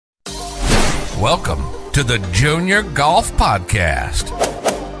Welcome to the Junior Golf Podcast,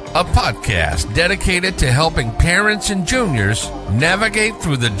 a podcast dedicated to helping parents and juniors navigate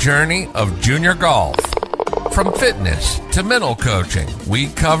through the journey of junior golf. From fitness to mental coaching, we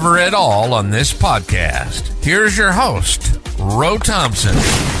cover it all on this podcast. Here's your host, Ro Thompson.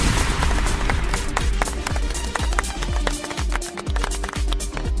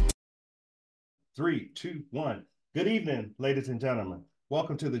 Three, two, one. Good evening, ladies and gentlemen.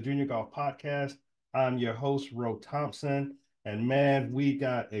 Welcome to the Junior Golf Podcast. I'm your host, Ro Thompson. And man, we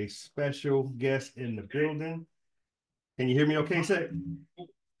got a special guest in the building. Can you hear me okay, Say?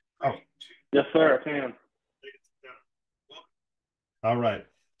 Oh. Yes, sir, I can. All right.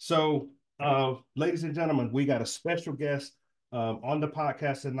 So, ladies and gentlemen, we got a special guest on the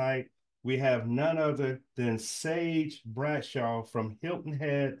podcast tonight. We have none other than Sage Bradshaw from Hilton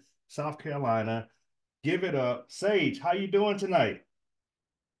Head, South Carolina. Give it up. Sage, how you doing tonight?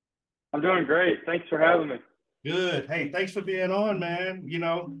 I'm doing great. Thanks for having me. Good. Hey, thanks for being on, man. You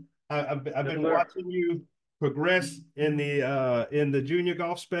know, I've been watching you progress in the junior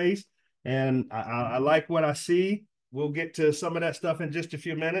golf space, and I like what I see. We'll get to some of that stuff in just a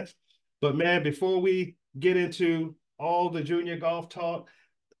few minutes. But man, before we get into all the junior golf talk,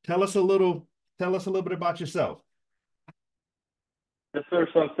 tell us a little bit about yourself. Yes, sir.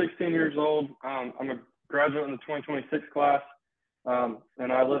 So I'm 16 years old. I'm a graduate in the 2026 class,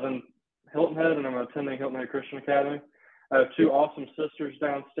 and I live in Hilton Head, and I'm attending Hilton Head Christian Academy. I have two awesome sisters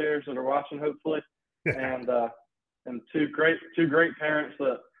downstairs that are watching, hopefully, and two great parents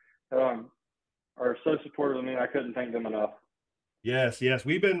that are so supportive of me. I couldn't thank them enough. Yes.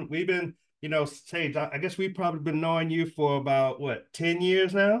 We've been, you know, Sage, I guess we've probably been knowing you for about 10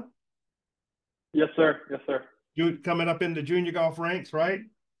 years now? Yes, sir. You coming up in the junior golf ranks, right?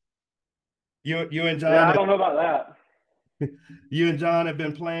 You and John. Yeah, I don't know about that. You and John have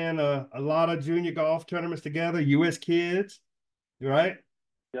been playing a lot of junior golf tournaments together, U.S. Kids, right?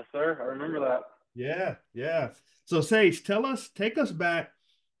 Yes, sir. I remember that. Yeah. So Sage, take us back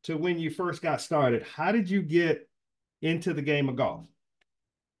to when you first got started. How did you get into the game of golf?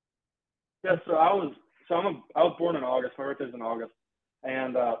 Yeah, so I was born in August. My birthday's in August.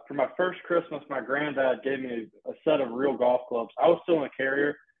 And for my first Christmas, my granddad gave me a set of real golf clubs. I was still in a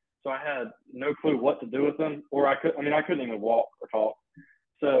carrier, so I had no clue what to do with them, or I couldn't even walk or talk.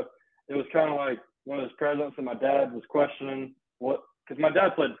 So it was kind of like one of those presents, and my dad was questioning because my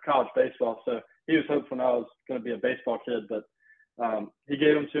dad played college baseball, so he was hoping I was going to be a baseball kid, but he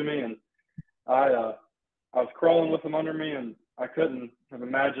gave them to me, and I was crawling with them under me, and I couldn't have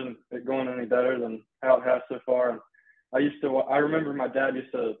imagined it going any better than how it has so far. And I remember my dad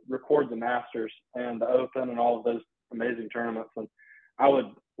used to record the Masters and the Open and all of those amazing tournaments, and I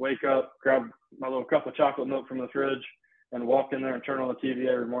would wake up, grab my little cup of chocolate milk from the fridge, and walk in there and turn on the TV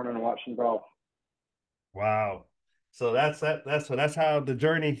every morning and watch some golf. Wow. So that's how the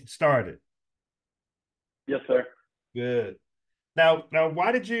journey started. Yes, sir. Good. Now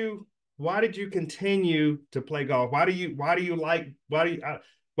why did you continue to play golf? Why do you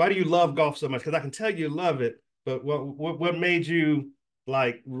love golf so much? Because I can tell you love it, but what made you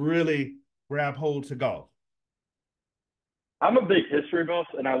like really grab hold to golf? I'm a big history buff,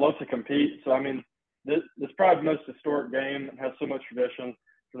 and I love to compete. So, I mean, this is probably the most historic game. It has so much tradition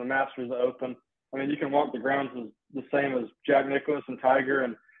from the Masters to Open. I mean, you can walk the grounds the same as Jack Nicklaus and Tiger,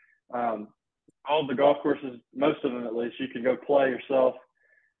 and all the golf courses, most of them at least, you can go play yourself.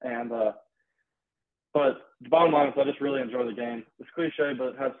 And but the bottom line is I just really enjoy the game. It's cliche, but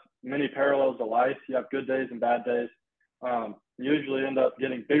it has many parallels to life. You have good days and bad days. You usually end up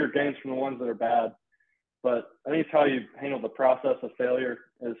getting bigger gains from the ones that are bad. But I think it's how you handle the process of failure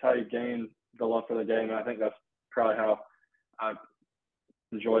is how you gain the love for the game. And I think that's probably how I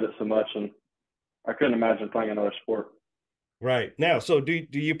enjoyed it so much. And I couldn't imagine playing another sport. Right. Now, so do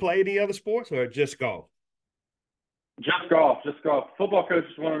you play any other sports or just golf? Just golf. Football coaches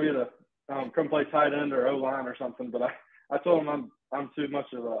wanted me to come play tight end or O-line or something. But I told them I'm too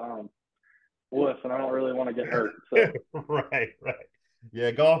much of a wuss and I don't really want to get hurt. So. Right.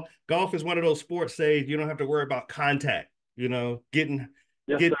 Yeah, golf is one of those sports, Sage, you don't have to worry about contact, you know, getting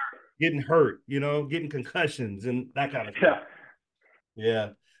hurt, you know, getting concussions and that kind of stuff. Yeah.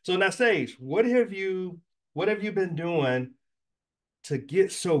 So now, Sage, what have you been doing to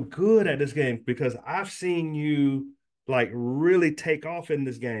get so good at this game? Because I've seen you like really take off in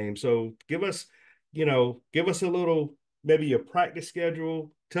this game. So give us a little, maybe your practice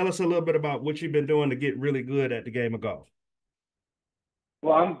schedule. Tell us a little bit about what you've been doing to get really good at the game of golf.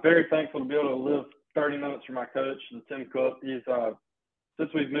 Well, I'm very thankful to be able to live 30 minutes from my coach, Tim Cook. He's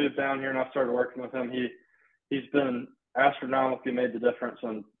since we've moved down here and I started working with him, he's been astronomically made the difference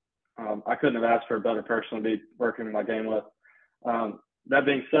in I couldn't have asked for a better person to be working in my game with. That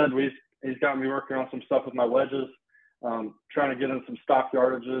being said, he's got me working on some stuff with my wedges, trying to get in some stock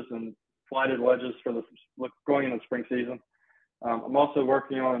yardages and flighted wedges for going into the spring season. I'm also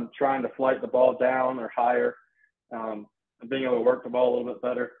working on trying to flight the ball down or higher, and being able to work the ball a little bit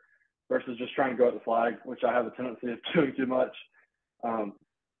better versus just trying to go at the flag, which I have a tendency of doing too much.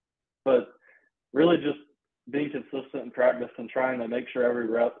 But really just being consistent in practice and trying to make sure every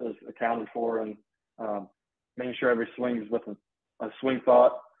rep is accounted for, and making sure every swing is with a swing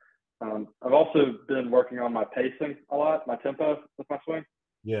thought. I've also been working on my pacing a lot, my tempo with my swing.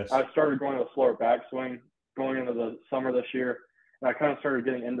 Yes. I started going to a slower backswing going into the summer this year, and I kind of started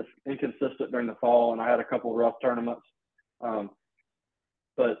getting inconsistent during the fall, and I had a couple of rough tournaments.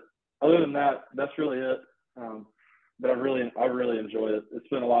 But other than that, that's really it. But I really enjoyed it. It's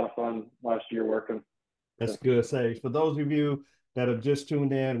been a lot of fun last year working. That's good, Sage. For those of you that have just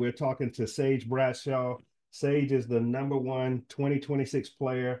tuned in, we're talking to Sage Bradshaw. Sage is the #1 2026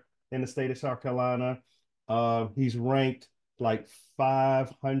 player in the state of South Carolina. He's ranked like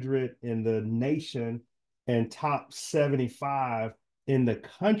 500 in the nation and top 75 in the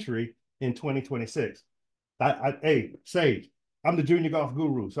country in 2026. Hey, Sage, I'm the junior golf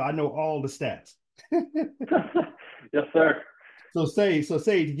guru, so I know all the stats. Yes, sir. So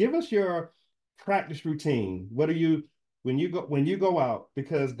Sage, give us your practice routine. What are you when you go out?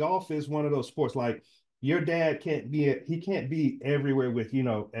 Because golf is one of those sports. Like your dad can't be everywhere with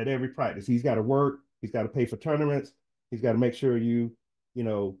at every practice. He's got to work. He's got to pay for tournaments. He's got to make sure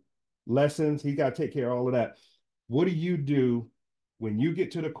lessons. He's got to take care of all of that. What do you do when you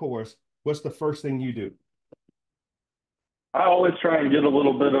get to the course? What's the first thing you do? I always try and get a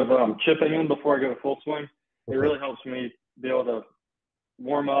little bit of chipping in before I go to full swing. It really helps me be able to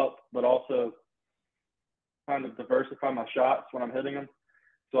warm up, but also kind of diversify my shots when I'm hitting them.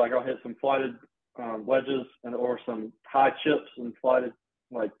 So like I'll hit some flighted wedges or some high chips and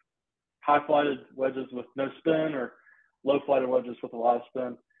high flighted wedges with no spin, or low flighted wedges with a lot of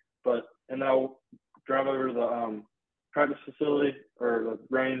spin. And I'll drive over to the practice facility or the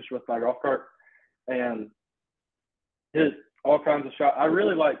range with my golf cart and hit all kinds of shots.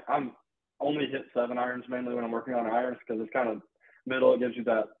 I'm only hit 7 irons mainly when I'm working on irons, because it's kind of middle. It gives you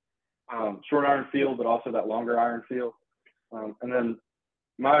that short iron feel, but also that longer iron feel. And then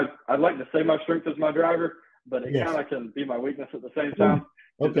I'd like to say my strength is my driver, but it kind of can be my weakness at the same time.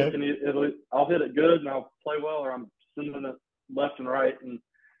 Okay. I'll hit it good and I'll play well, or I'm sending it left and right and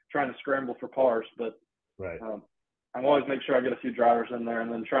trying to scramble for pars. But right. I'm always make sure I get a few drivers in there,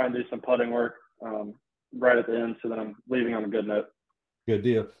 and then try and do some putting work right at the end, so that I'm leaving on a good note. Good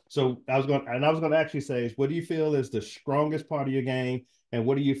deal. So I was going to actually say, what do you feel is the strongest part of your game, and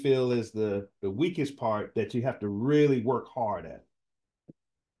what do you feel is the weakest part that you have to really work hard at?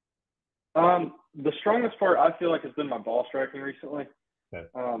 The strongest part I feel like has been my ball striking recently. Okay.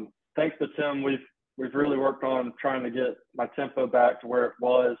 Thanks to Tim, we've really worked on trying to get my tempo back to where it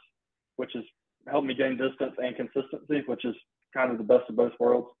was, which has helped me gain distance and consistency, which is kind of the best of both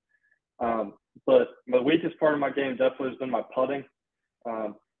worlds. But the weakest part of my game definitely has been my putting.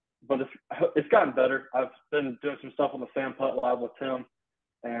 But it's gotten better. I've been doing some stuff on the Sam Putt Lab with Tim,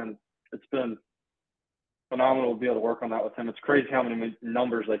 and it's been phenomenal to be able to work on that with him. It's crazy how many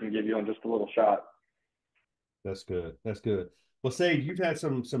numbers they can give you on just a little shot. That's good. That's good. Well, Sage, you've had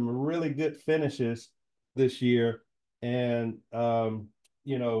some really good finishes this year, and do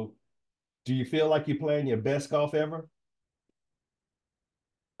you feel like you're playing your best golf ever?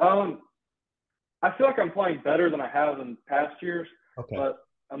 I feel like I'm playing better than I have in past years. Okay. But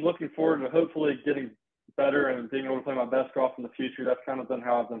I'm looking forward to hopefully getting better and being able to play my best golf in the future. That's kind of been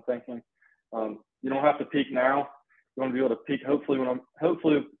how I've been thinking. You don't have to peak now. You want to be able to peak hopefully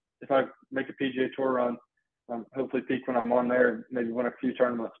if I make a PGA Tour run, hopefully peak when I'm on there, maybe win a few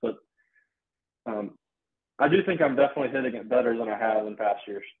tournaments. But I do think I'm definitely hitting it better than I have in past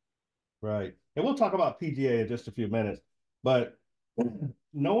years. Right. And we'll talk about PGA in just a few minutes. But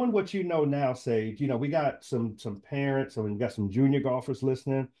knowing what you know now, Sage, we got some parents, and we got some junior golfers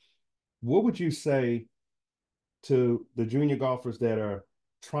listening. What would you say to the junior golfers that are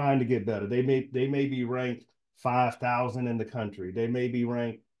trying to get better? They may be ranked 5,000 in the country. They may be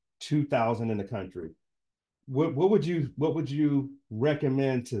ranked 2,000 in the country. What would you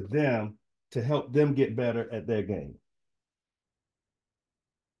recommend to them to help them get better at their game?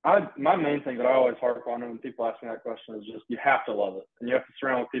 My main thing that I always harp on when people ask me that question is just you have to love it, and you have to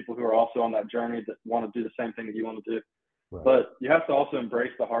surround with people who are also on that journey that want to do the same thing that you want to do. Right. But you have to also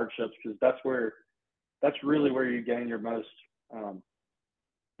embrace the hardships, because that's really where you gain your best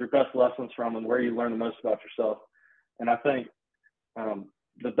lessons from, and where you learn the most about yourself. And I think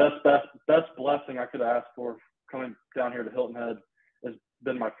the best blessing I could ask for coming down here to Hilton Head has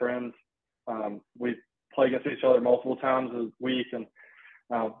been my friends. We play against each other multiple times a week, and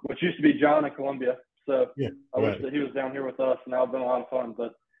which used to be John in Columbia. So Yeah, I wish that he was down here with us, and that would have been a lot of fun.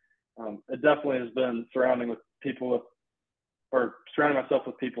 But it definitely has been surrounding myself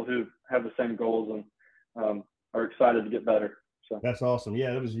with people who have the same goals and are excited to get better. So that's awesome.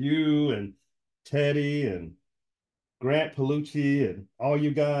 Yeah, it was you and Teddy and Grant Palucci and all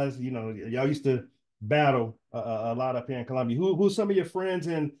you guys. Y'all used to battle a lot up here in Columbia. Who's some of your friends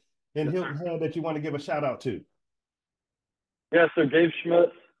in yes, Hilton sir. Head that you want to give a shout out to? Yeah, so Gabe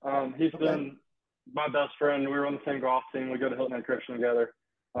Schmitz, he's Okay. been my best friend. We were on the same golf team. We go to Hilton Head Christian together.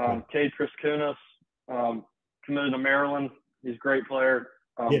 Okay. Cade Chris Kunis, committed to Maryland. He's a great player.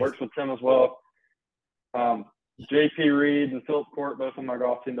 Yes. Works with Tim as well. JP Reed and Philip Court, both on my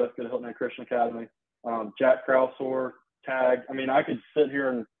golf team, both go to Hilton Head Christian Academy. Jack Krausor, Tag. I mean, I could sit here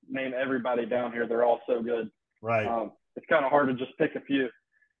and name everybody down here. They're all so good. Right. It's kind of hard to just pick a few,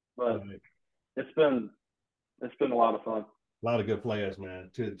 but Right. it's been a lot of fun. A lot of good players,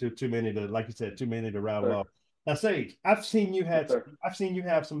 man. Too many to, like you said, too many to rattle off. Now, Sage, I've seen you have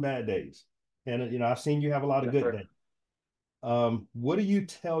some bad days, and I've seen you have a lot of good days. What do you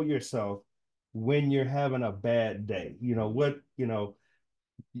tell yourself when you're having a bad day?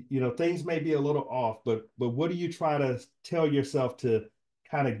 Things may be a little off, but what do you try to tell yourself to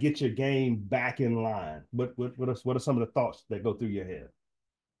kind of get your game back in line? What are some of the thoughts that go through your head?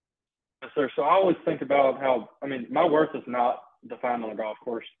 Yes, sir. So I always think about my worth is not defined on a golf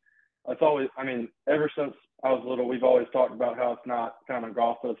course. It's always, ever since I was little, we've always talked about how it's not found in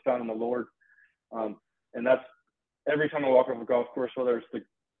golf, but it's found in the Lord. And that's every time I walk off a golf course, whether it's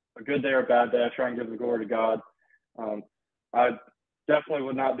a good day or a bad day, I try and give the glory to God. I definitely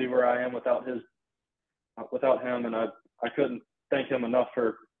would not be where I am without him, and I couldn't thank him enough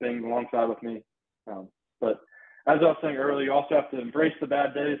for being alongside with me. But as I was saying earlier, you also have to embrace the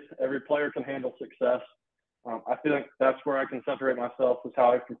bad days. Every player can handle success. I feel like that's where I can separate myself, is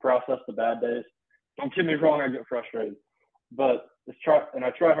how I can process the bad days. Don't get me wrong, I get frustrated, but I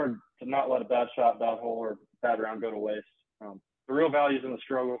try hard to not let a bad shot, bad hole, or bad round go to waste. The real value is in the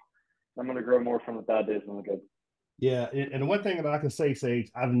struggle. I'm going to grow more from the bad days than the good. Yeah, and one thing that I can say,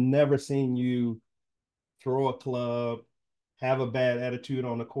 Sage, I've never seen you throw a club, have a bad attitude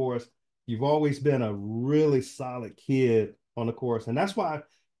on the course. You've always been a really solid kid on the course, and that's why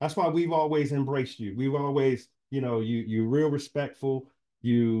we've always embraced you. We've always, you're real respectful.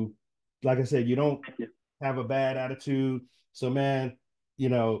 You, like I said, you don't have a bad attitude. So, man,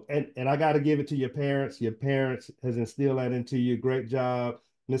 and I got to give it to your parents. Your parents has instilled that into you. Great job,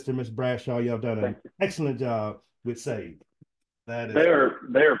 Mr. and Miss Bradshaw. Y'all done an excellent job with Sage. That is, they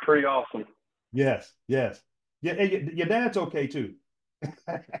are pretty awesome. Yes. Yeah, and your dad's okay too.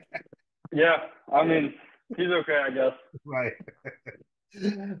 Yeah, he's okay, I guess. Right.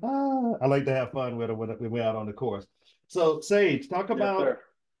 I like to have fun with him when we're out on the course. So, Sage, talk about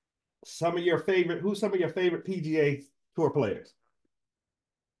some of your favorite PGA Tour players.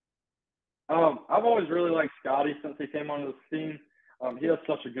 I've always really liked Scotty since he came onto the scene. He has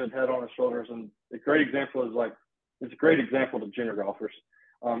such a good head on his shoulders, and a great example it's a great example to junior golfers.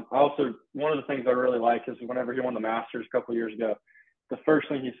 One of the things I really like is whenever he won the Masters a couple of years ago, the first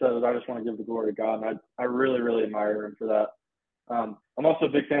thing he said is, "I just want to give the glory to God," and I really, really admire him for that. I'm also a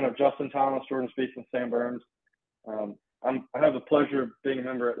big fan of Justin Thomas, Jordan Spieth, and Sam Burns. I have the pleasure of being a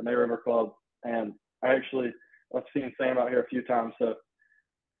member at the May River Club, and I've seen Sam out here a few times, so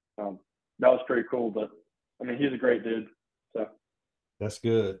that was pretty cool. But he's a great dude. So that's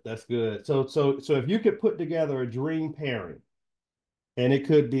good. So if you could put together a dream pairing, and it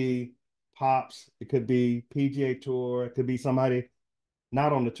could be Pops, it could be PGA Tour, it could be somebody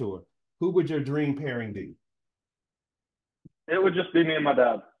not on the tour, who would your dream pairing be? It would just be me and my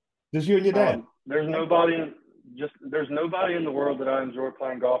dad. Just you and your dad? There's nobody in the world that I enjoy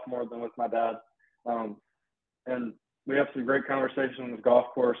playing golf more than with my dad. And we have some great conversations on the golf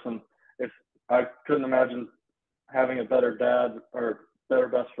course, and I couldn't imagine having a better dad or better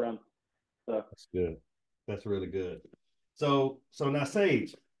best friend. So that's good. That's really good. So now,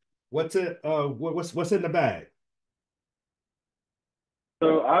 Sage, what's in the bag?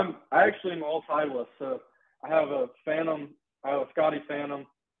 So I actually am all Titleist. So I have a Scotty Phantom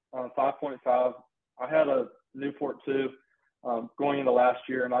 5.5. I had a Newport 2 going into last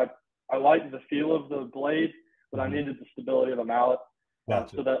year, and I liked the feel of the blade, but I needed the stability of the mallet.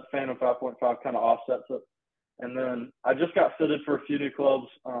 Gotcha. So that Phantom 5.5 kind of offsets it. And then I just got fitted for a few new clubs.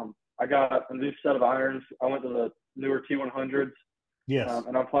 I got a new set of irons. I went to the newer T100s. Yes.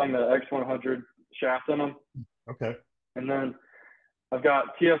 And I'm playing the X100 shaft in them. Okay. And then I've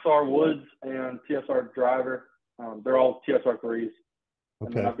got TSR Woods and TSR Driver. They're all TSR 3s.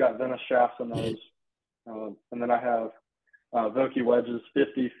 And then I've got Venice shafts in those. And then I have Vokey wedges,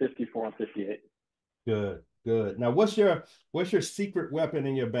 50, 54, and 58. Good. Now, what's your secret weapon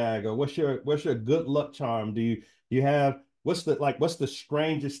in your bag, or what's your good luck charm? Do you have what's the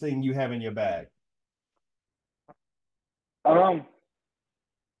strangest thing you have in your bag?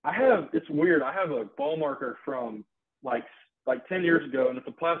 It's weird. I have a ball marker from like 10 years ago, and it's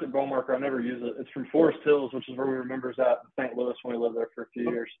a plastic ball marker. I never use it. It's from Forest Hills, which is where we were members at in St. Louis when we lived there for a few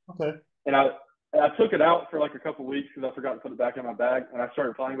years. Okay. And I took it out for like a couple of weeks because I forgot to put it back in my bag, and I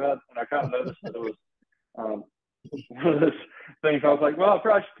started playing bad, and I kind of noticed that it was one of those things. I was like, well, I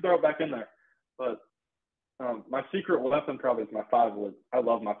probably should throw it back in there. But my secret weapon probably is my 5-wood. I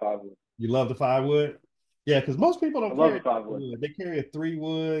love my 5-wood. You love the 5-wood? Yeah, because most people don't carry the 5-wood. They carry a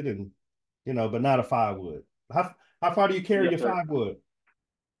 3-wood, and but not a 5-wood. How far do you carry your 5-wood?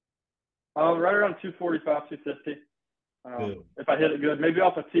 Right around 245, 250. If I hit it good, maybe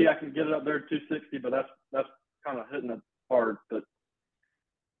off a tee, I can get it up there to 260, but that's kind of hitting it hard. But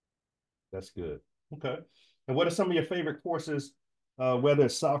that's good. Okay. And what are some of your favorite courses, whether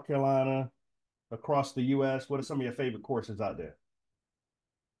it's South Carolina, across the U.S.? What are some of your favorite courses out there?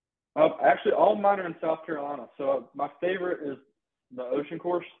 Actually, all mine are in South Carolina. So my favorite is the Ocean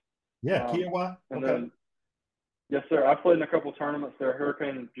Course. Yeah, Kiowa. And then, yes, sir. I played in a couple tournaments there.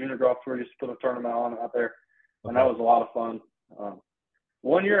 Hurricane Junior Golf Tour used to put a tournament on out there, and that was a lot of fun.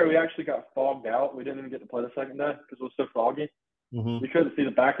 One year we actually got fogged out. We didn't even get to play the second day because it was so foggy. We couldn't see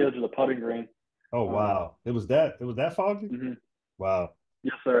the back edge of the putting green. Oh wow! It was that foggy. Wow.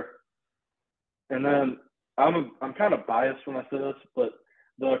 Yes, sir. And then I'm kind of biased when I say this, but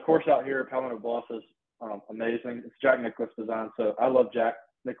the course out here at Palmetto Bluff is amazing. It's Jack Nicklaus design, so I love Jack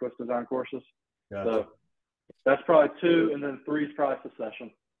Nicklaus design courses. Gotcha. So that's probably 2, and then 3 is probably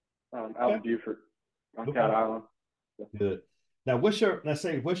Secession out in Beaufort on Cat Island. So. Good. Now, what's your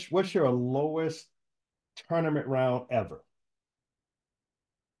lowest tournament round ever?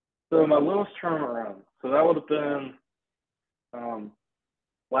 So my lowest tournament round, so that would have been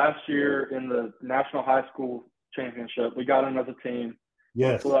last year in the National High School Championship. We got in as a team.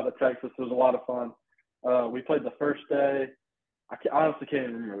 Yes. We flew out to Texas. It was a lot of fun. We played the first day. I honestly can't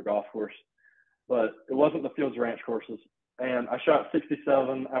even remember the golf course, but it wasn't the Fields Ranch courses. And I shot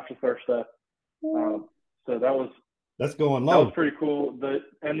 67 after the first day. So that's going low. That was pretty cool.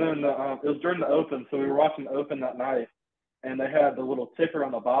 And then it was during the Open, so we were watching the Open that night, and they had the little ticker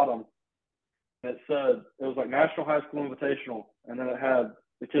on the bottom that said it was like National High School Invitational, and then it had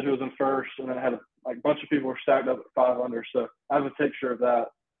the kid who was in first, and then it had a bunch of people were stacked up at 5 under. So I have a picture of that,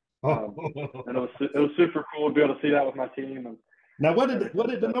 and it was super cool to be able to see that with my team. And now, what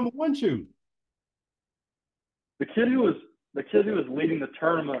did the number 1 shoot? The kid who was leading the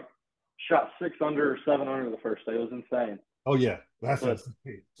tournament shot 6 under or 7 under the first day. It was insane. Oh yeah, so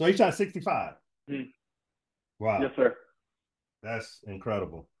he shot 65. Wow. Yes, sir. That's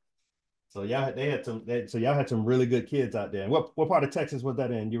incredible. So y'all had some really good kids out there. And what part of Texas was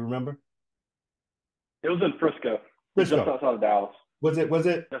that in? You remember? It was in Frisco. Just outside of Dallas. Was it?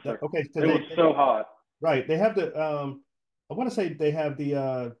 Yes, sir. Okay. It was so hot. Right. They have the I want to say they have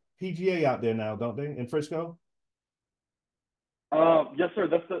the PGA out there now, don't they? In Frisco? Yes, sir.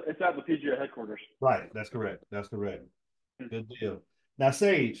 It's at the PGA headquarters. Right. That's correct. Good deal. Now,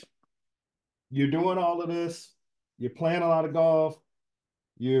 Sage, you're doing all of this. You're playing a lot of golf.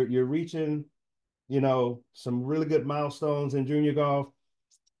 You're reaching, some really good milestones in junior golf.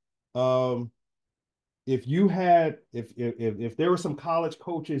 If there were some college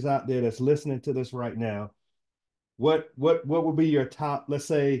coaches out there that's listening to this right now, what would be your top, let's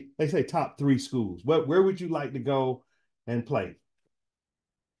say top 3 schools? Where would you like to go and play?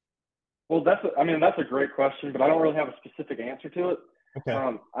 Well, that's a great question, but I don't really have a specific answer to it.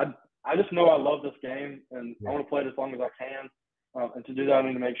 Okay. I just know I love this game, and I want to play it as long as I can. And to do that, I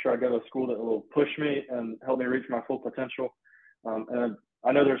need to make sure I go to a school that will push me and help me reach my full potential. And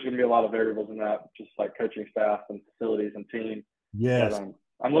I know there's going to be a lot of variables in that, just like coaching staff and facilities and team. Yes. But,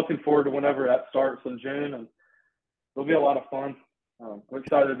 I'm looking forward to whenever that starts in June, and it'll be a lot of fun. I'm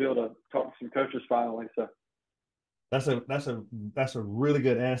excited to be able to talk to some coaches finally. So that's a really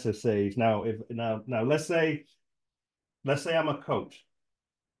good answer, Sage. Now let's say I'm a coach.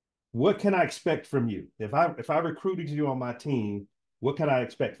 What can I expect from you? If I recruited you on my team, what can I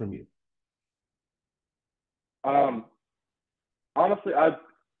expect from you? Honestly, I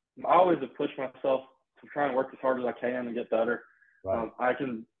always have pushed myself to try and work as hard as I can and get better. Right. I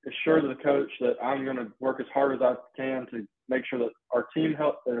can assure the coach that I'm going to work as hard as I can to make sure that our team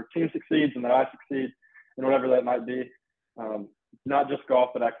succeeds and that I succeed in whatever that might be. not just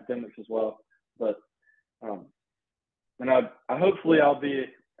golf, but academics as well. But and hopefully I'll be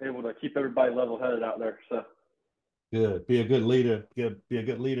able to keep everybody level-headed out there. So good. Be a good leader. Be a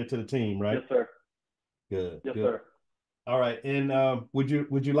good leader to the team, right? Yes, sir. Good. Yes, good. sir. All right. And would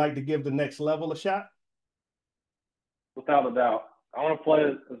you like to give the next level a shot? Without a doubt. I want to play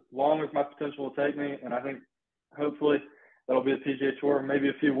as long as my potential will take me, and I think hopefully that'll be a PGA Tour, maybe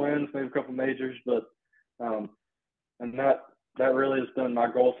a few wins, maybe a couple majors, but and that really has been my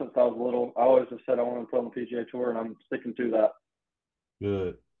goal since I was little. I always have said I want to play on the PGA Tour, and I'm sticking to that.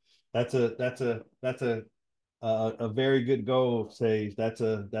 Good. That's a very good goal, Sage. It's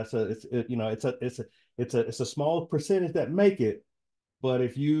a small percentage that make it, but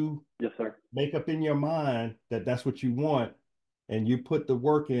if you Yes, sir. make up in your mind that that's what you want, and you put the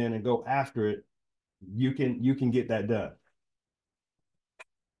work in and go after it, you can get that done.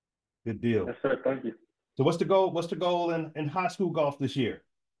 Good deal. Yes, sir. Thank you. So what's the goal? What's the goal in high school golf this year?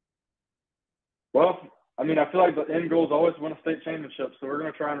 Well, I mean, I feel like the end goal is always win a state championship, so we're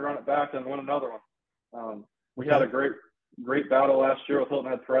going to try and run it back and win another one. We had a great battle last year with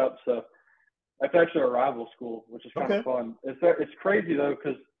Hilton Head Prep, so that's actually a rival school, which is kind of fun. It's crazy though,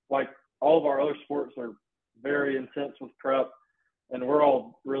 because like all of our other sports are very intense with prep, and we're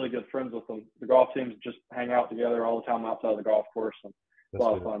all really good friends with them. The golf teams just hang out together all the time outside of the golf course, and it's a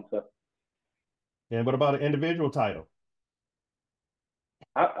lot of fun. So. And what about an individual title?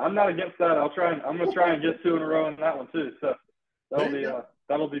 I'm not against that. I'm going to try and get 2 in a row in that one too. So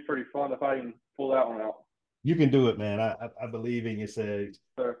that'll be pretty fun if I can pull that one out. You can do it, man. I believe in you, Sage.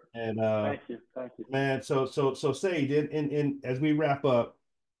 Sure. And thank you, man. So Sage, in as we wrap up,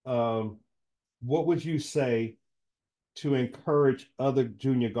 what would you say to encourage other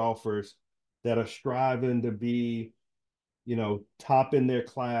junior golfers that are striving to be, top in their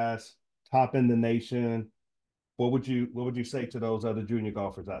class, top in the nation? What would you say to those other junior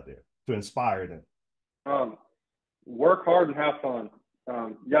golfers out there to inspire them? Work hard and have fun.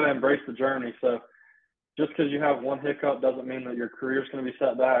 You got to embrace the journey. So just because you have one hiccup doesn't mean that your career is going to be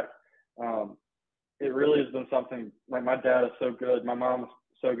set back. It really has been something like my dad is so good. My mom is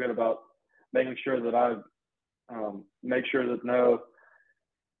so good about making sure that I know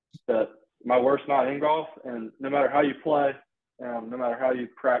that my worth's not in golf, and no matter how you play, no matter how you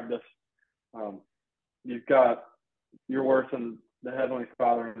practice, you've got your worth in the Heavenly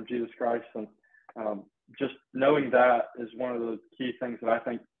Father and Jesus Christ. And just knowing that is one of the key things that I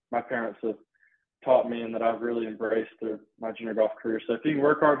think my parents have taught me and that I've really embraced through my junior golf career. So if you can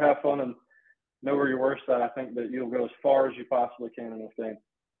work hard, have fun, and know where your worth's at, I think that you'll go as far as you possibly can in this game.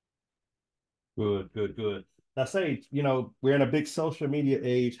 Good. Now, Sage, we're in a big social media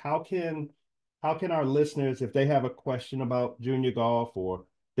age. How can our listeners, if they have a question about junior golf or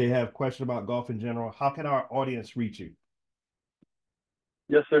they have a question about golf in general, how can our audience reach you?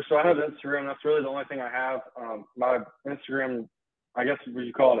 Yes, sir. So I have Instagram. That's really the only thing I have. My Instagram, I guess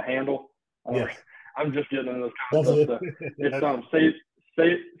you call it a handle. Yes. I'm just getting into this kind of stuff. So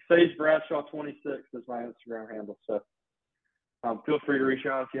it's Sage Bradshaw 26 is my Instagram handle. So feel free to reach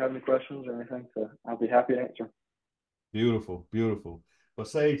out if you have any questions or anything. So I'll be happy to answer. Beautiful. Well,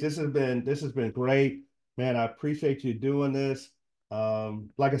 Sage, this has been great, man. I appreciate you doing this.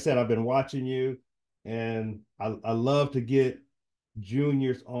 Like I said, I've been watching you, and I love to get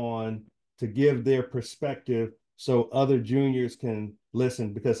juniors on to give their perspective so other juniors can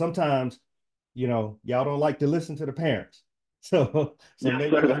listen, because sometimes y'all don't like to listen to the parents, so yes,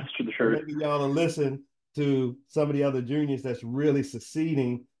 maybe, sir, that's true. maybe y'all will listen to some of the other juniors that's really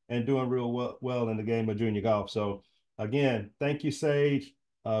succeeding and doing real well in the game of junior golf. So again, thank you, Sage.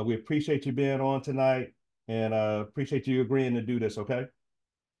 We appreciate you being on tonight, and appreciate you agreeing to do this. Okay.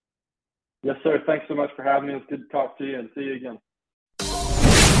 Yes, sir. Thanks so much for having me. It's good to talk to you, and see you again.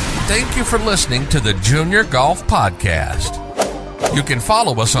 Thank you for listening to the Junior Golf Podcast. You can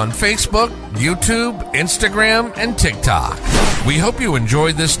follow us on Facebook, YouTube, Instagram, and TikTok. We hope you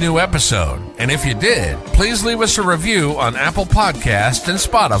enjoyed this new episode, and if you did, please leave us a review on Apple Podcasts and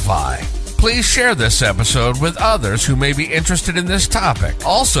Spotify. Please share this episode with others who may be interested in this topic.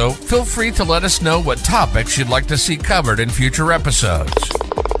 Also, feel free to let us know what topics you'd like to see covered in future episodes.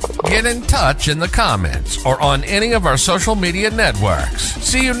 Get in touch in the comments or on any of our social media networks.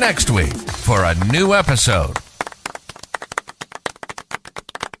 See you next week for a new episode